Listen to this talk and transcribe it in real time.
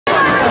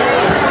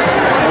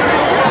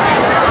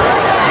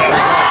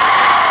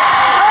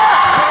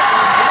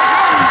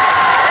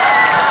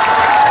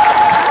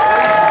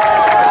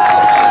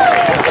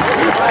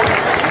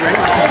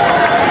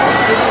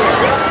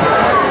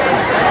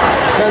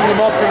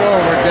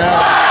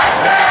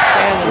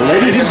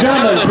Ladies and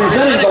gentlemen,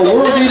 presenting the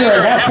world leader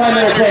in halftime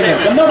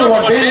entertainment, the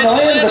 #1 band in the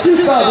land of the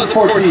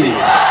 2014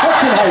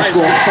 Hudson High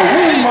School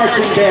Marine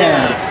Marching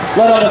Band,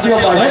 led on the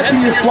field by head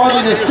senior squad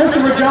leaders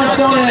Christopher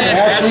Johnstone and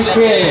Ashley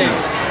King.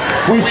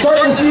 We start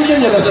this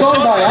evening with a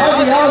song by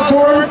Ozzy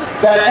Osbourne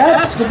that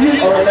answers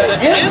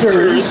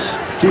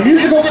the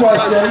musical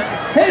question,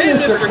 hey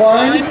Mr.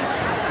 Kline,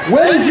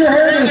 when is your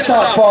hair going to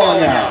stop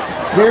falling out?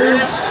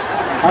 Here's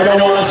I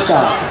Don't Want to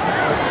Stop.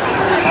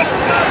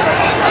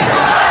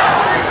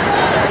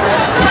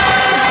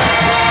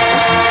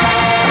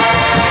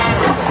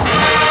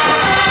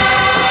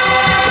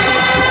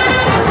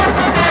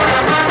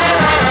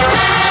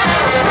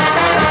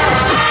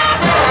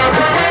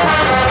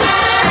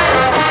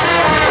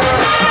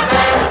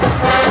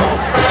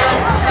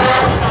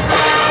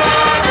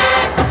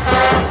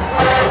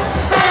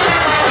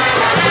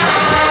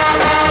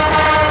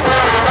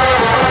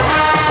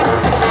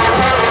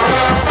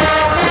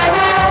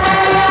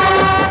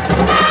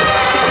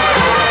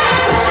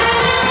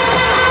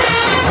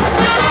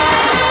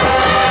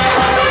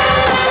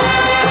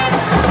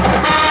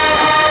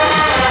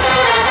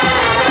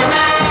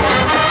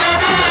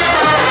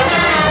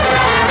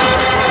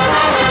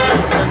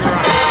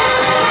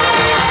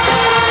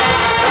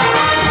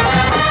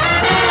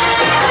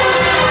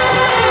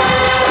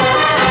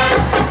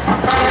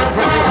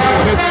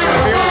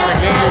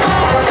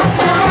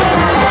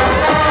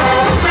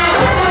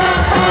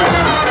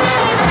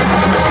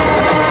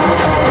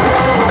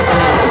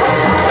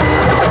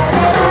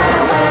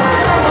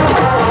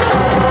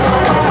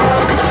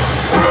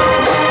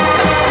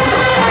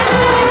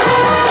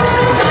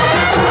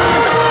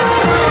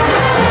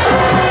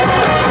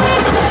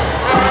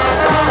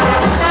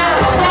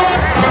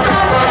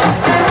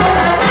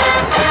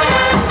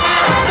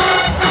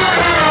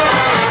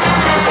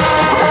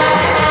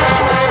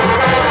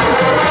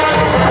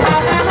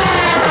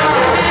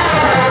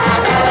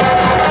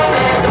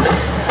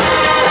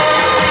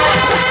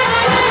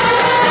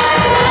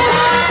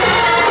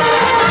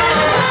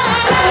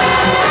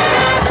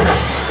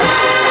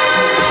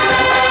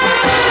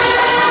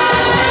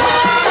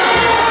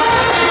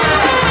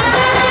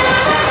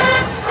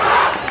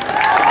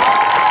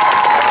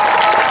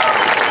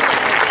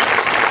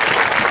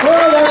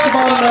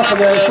 Enough of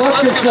this.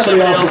 Let's give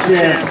somebody else a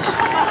chance.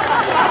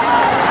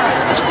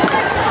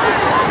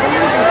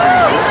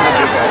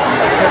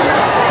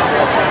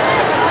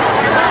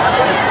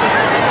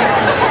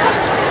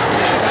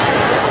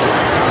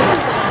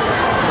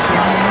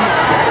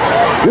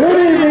 Good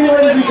evening,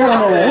 ladies and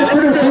gentlemen.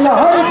 Introducing the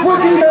hardest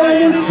working band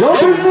in show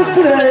business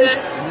today,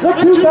 the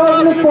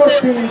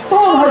 2014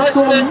 Solon High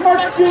School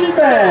Marching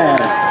Band.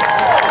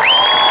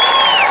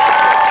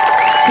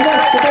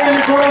 Tonight, the band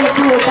is on the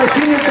field by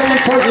Senior Band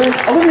President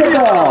Olivia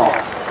Bell.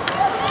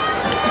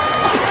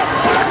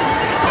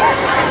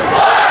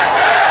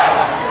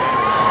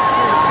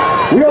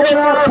 We open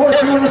our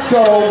portion of the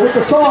show with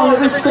the song that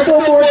reached the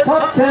Billboard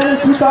Top 10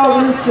 in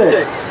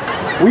 2006.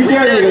 We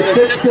dare you to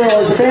sit still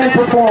as the band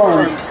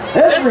performs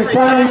Every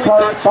Time We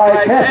Touch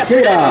by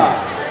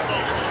Cascada.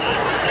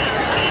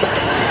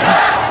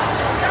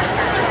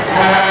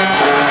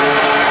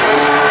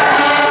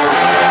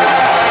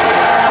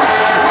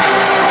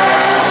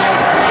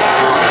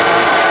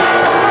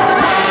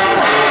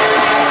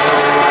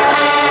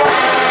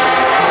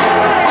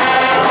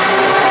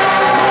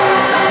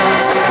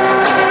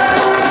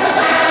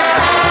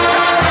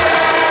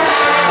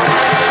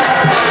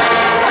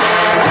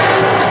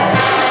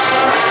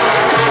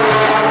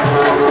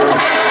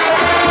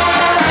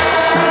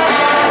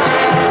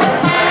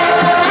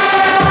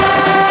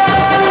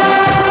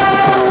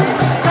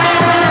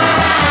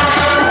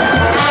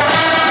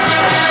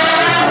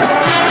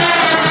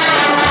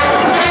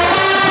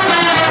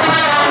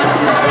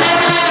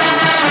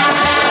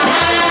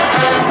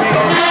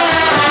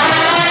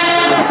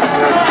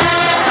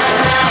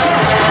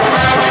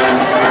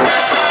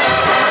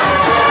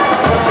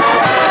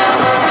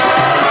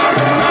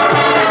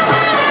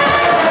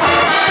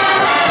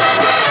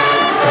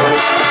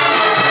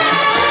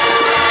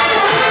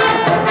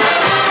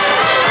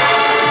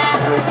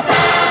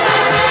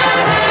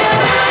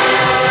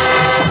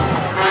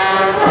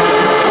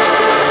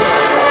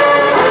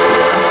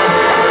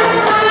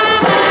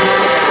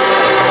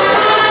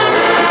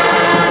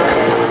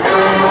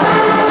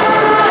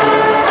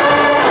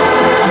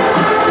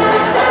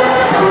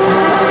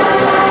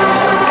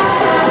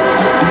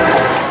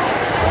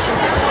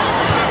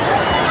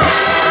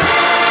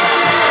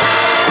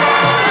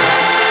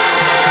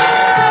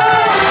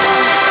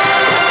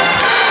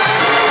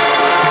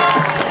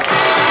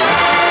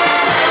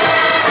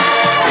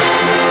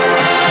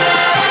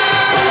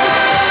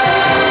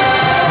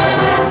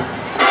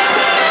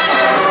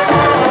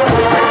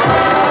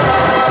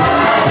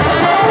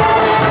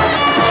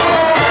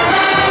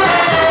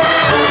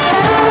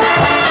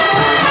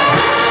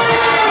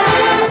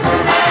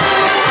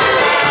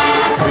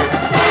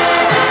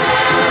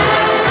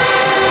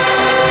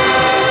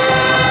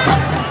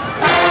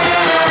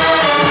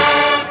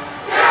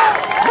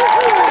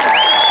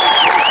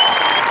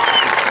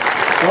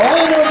 Well, I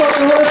don't know about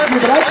the rest of you,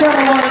 but I kind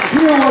of want to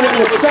hear what it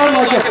would sound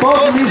like if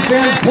both of these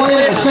bands played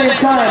at the same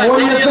time. What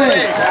do you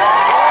think?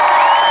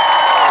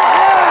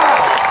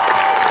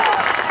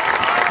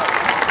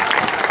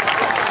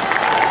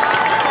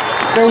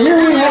 So here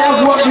we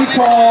have what we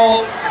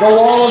call the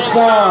Wall of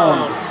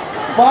Sound.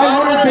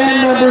 500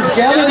 band members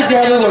gather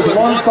together with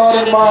one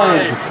thought in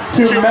mind: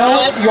 to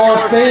melt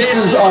your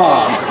faces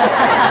off.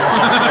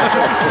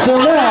 So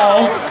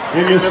now,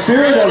 in the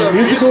spirit of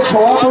musical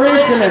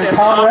cooperation and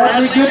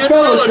camaraderie good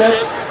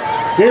fellowship,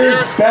 here's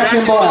Back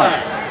in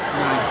Black.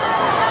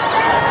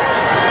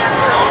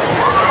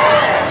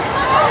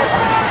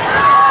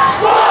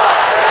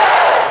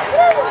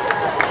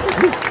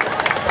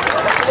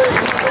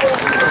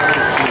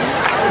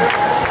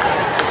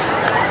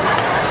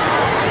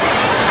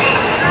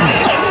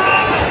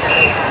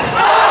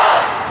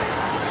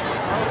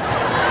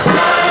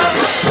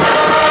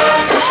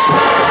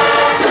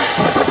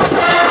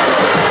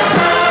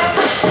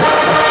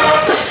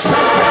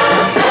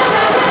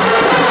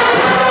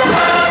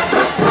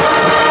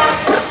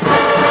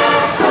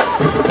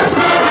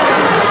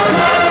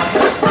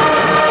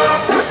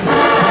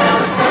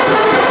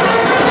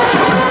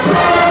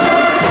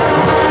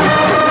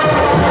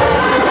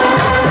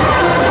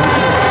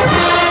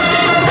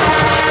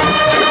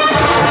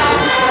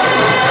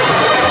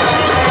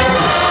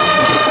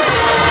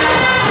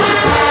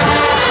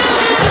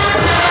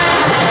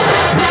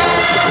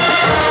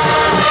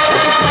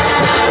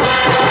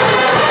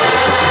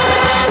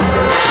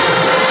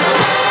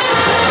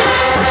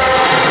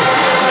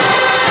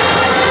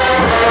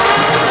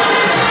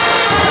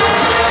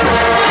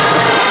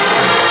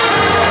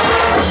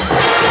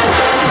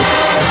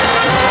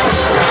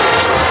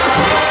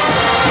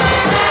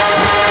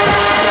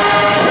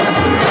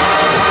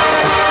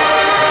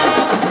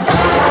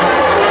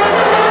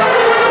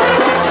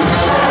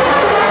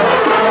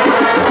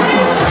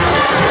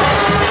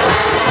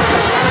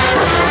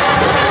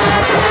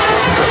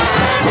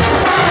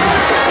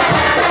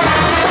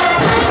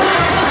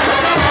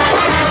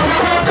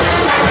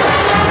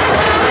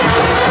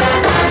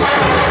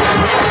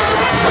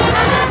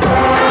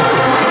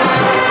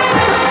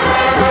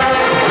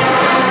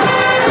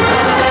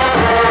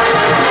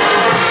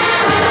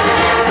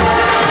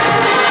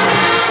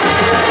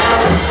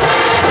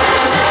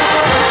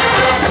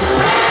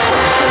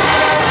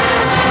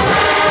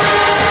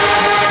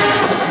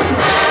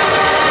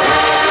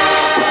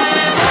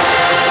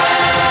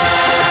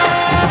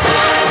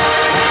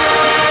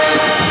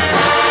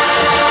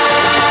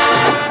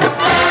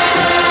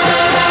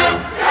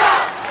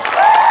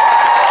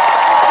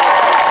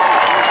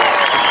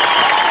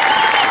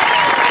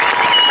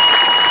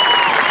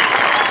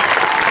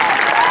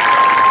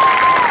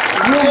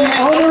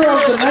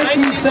 The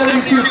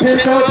 1972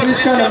 Pinto, please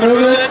kind of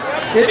move it.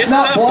 It's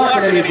not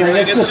blocking anything,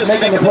 it's just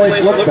making the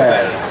place look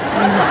bad.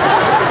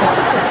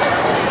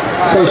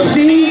 So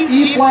C,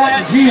 E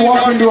flat, and G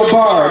walk into a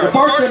bar. The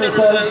bartender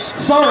says,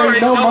 sorry,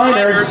 no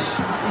minors.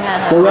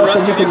 The rest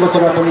of you can look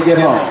it up when you get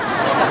home.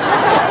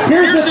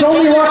 Here's It's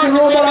Only Rock and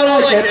Roll But I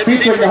Like It,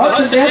 featuring the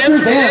Hudson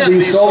Dancers and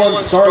the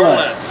Solon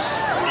Starlets.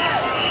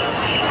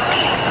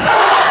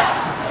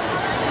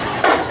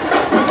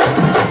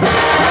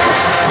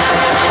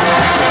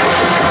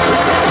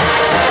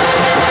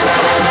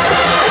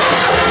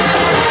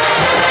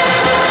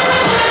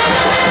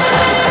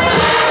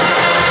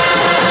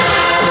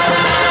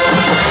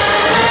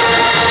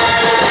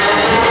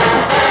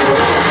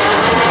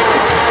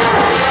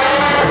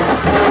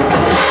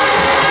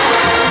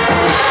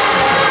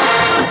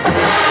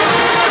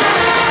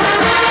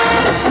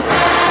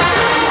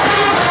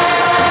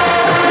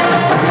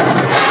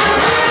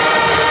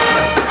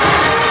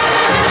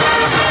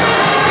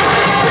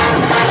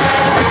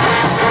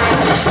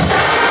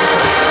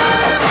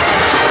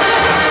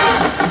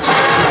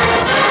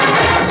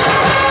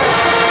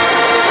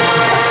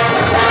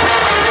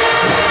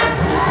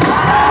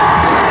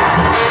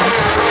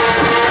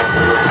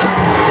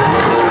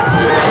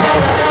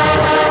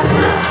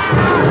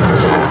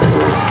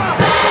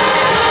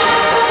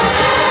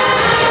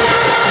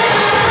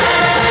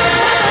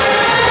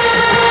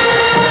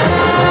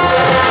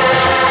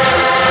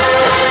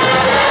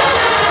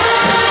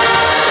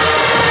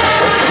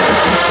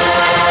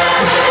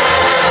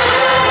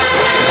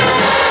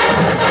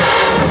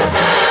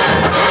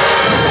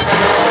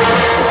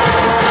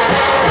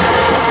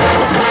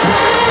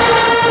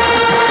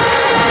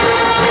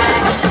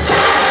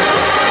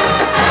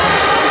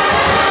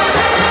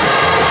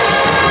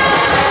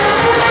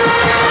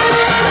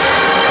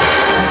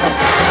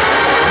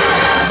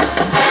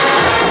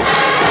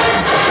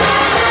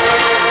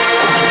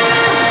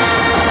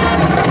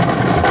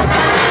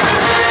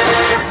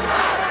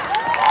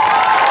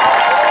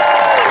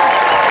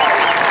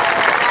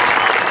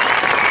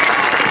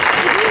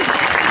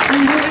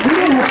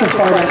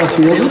 Fight on the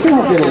field, we can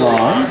all get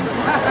along.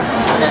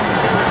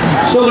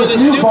 So this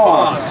new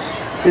boss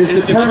is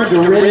determined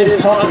to rid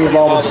his company of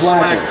all the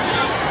slackers.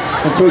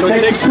 And so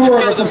he takes a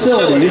tour of the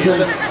facilities,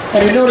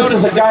 and he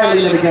notices a guy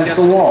leaning against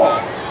the wall.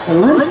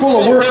 And a room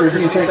full of workers,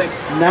 and he thinks,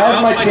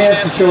 now's my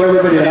chance to show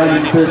everybody that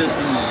I'm in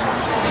business.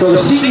 So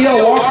the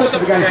CEO walks up to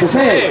the guy and says,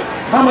 hey,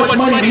 how much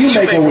money do you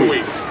make a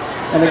week?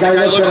 And the guy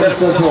looks at him and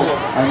says, well,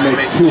 I make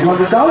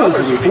 $200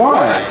 a week.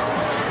 Why?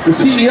 The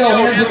CEO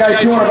hands the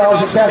guy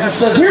 $200 in cash and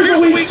says, here's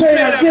a week's pay,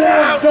 now get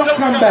out, don't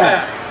come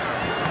back.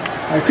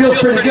 I feel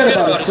pretty good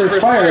about his first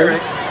fire.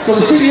 So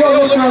the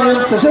CEO looks around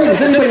and says, hey,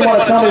 does anybody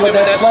want to tell me what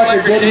that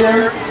slacker did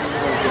here?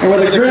 And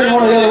with a grin,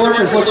 one of the other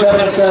workers looks at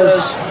him and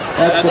says,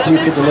 that's the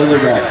piece of delivery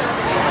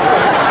guy.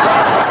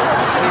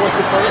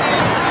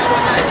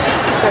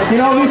 You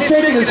know, he's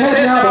shaking his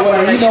head now, but when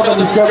I emailed him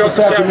this joke this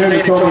afternoon,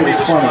 he told me it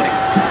was funny.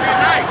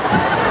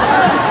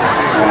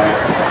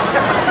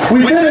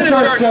 We finish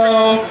our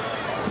show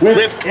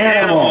with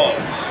animals.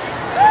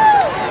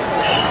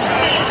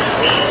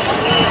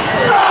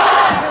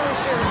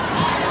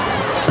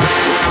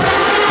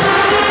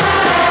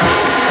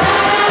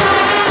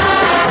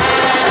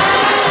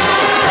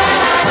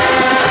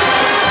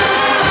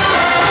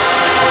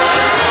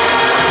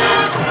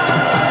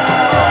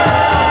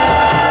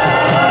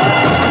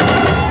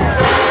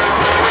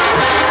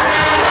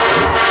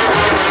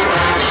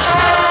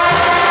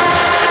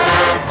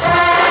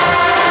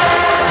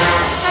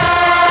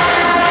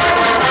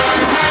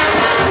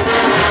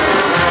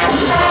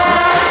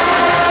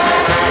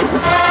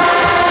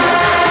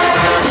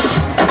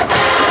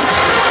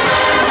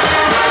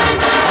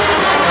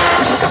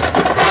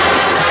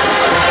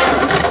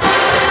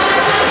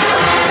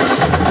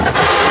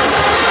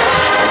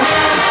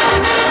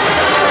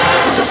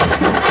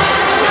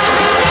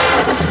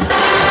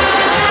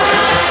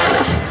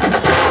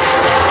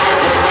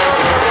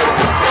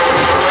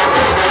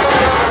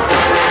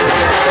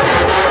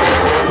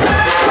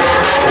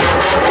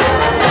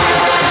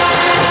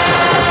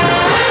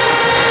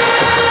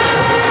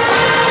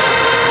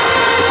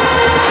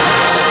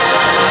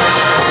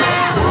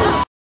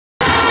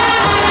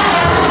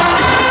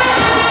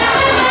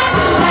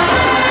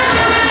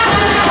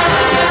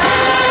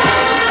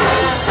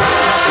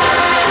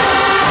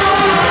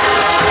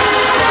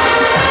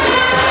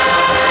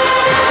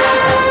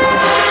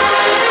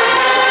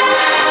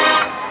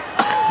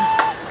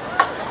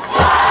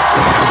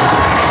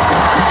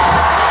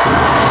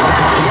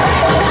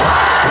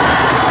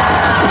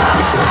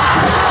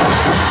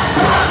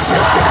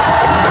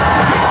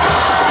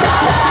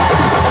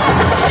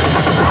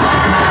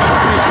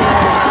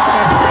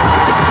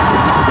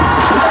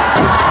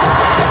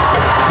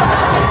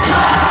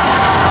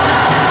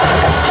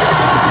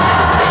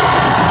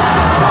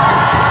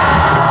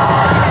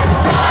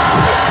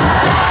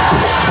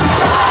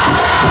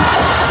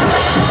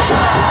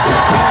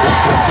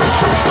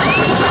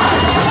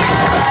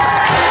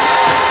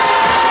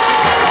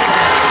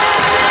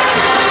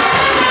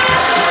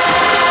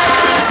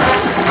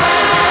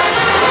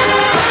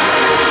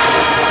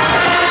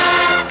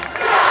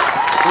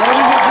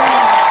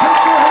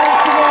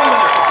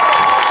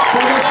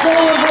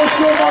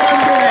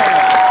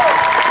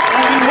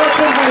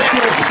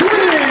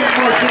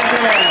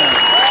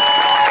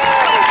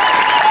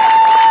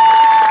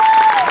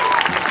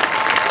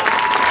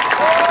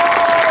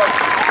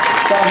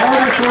 The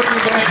hardest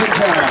working band in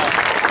town.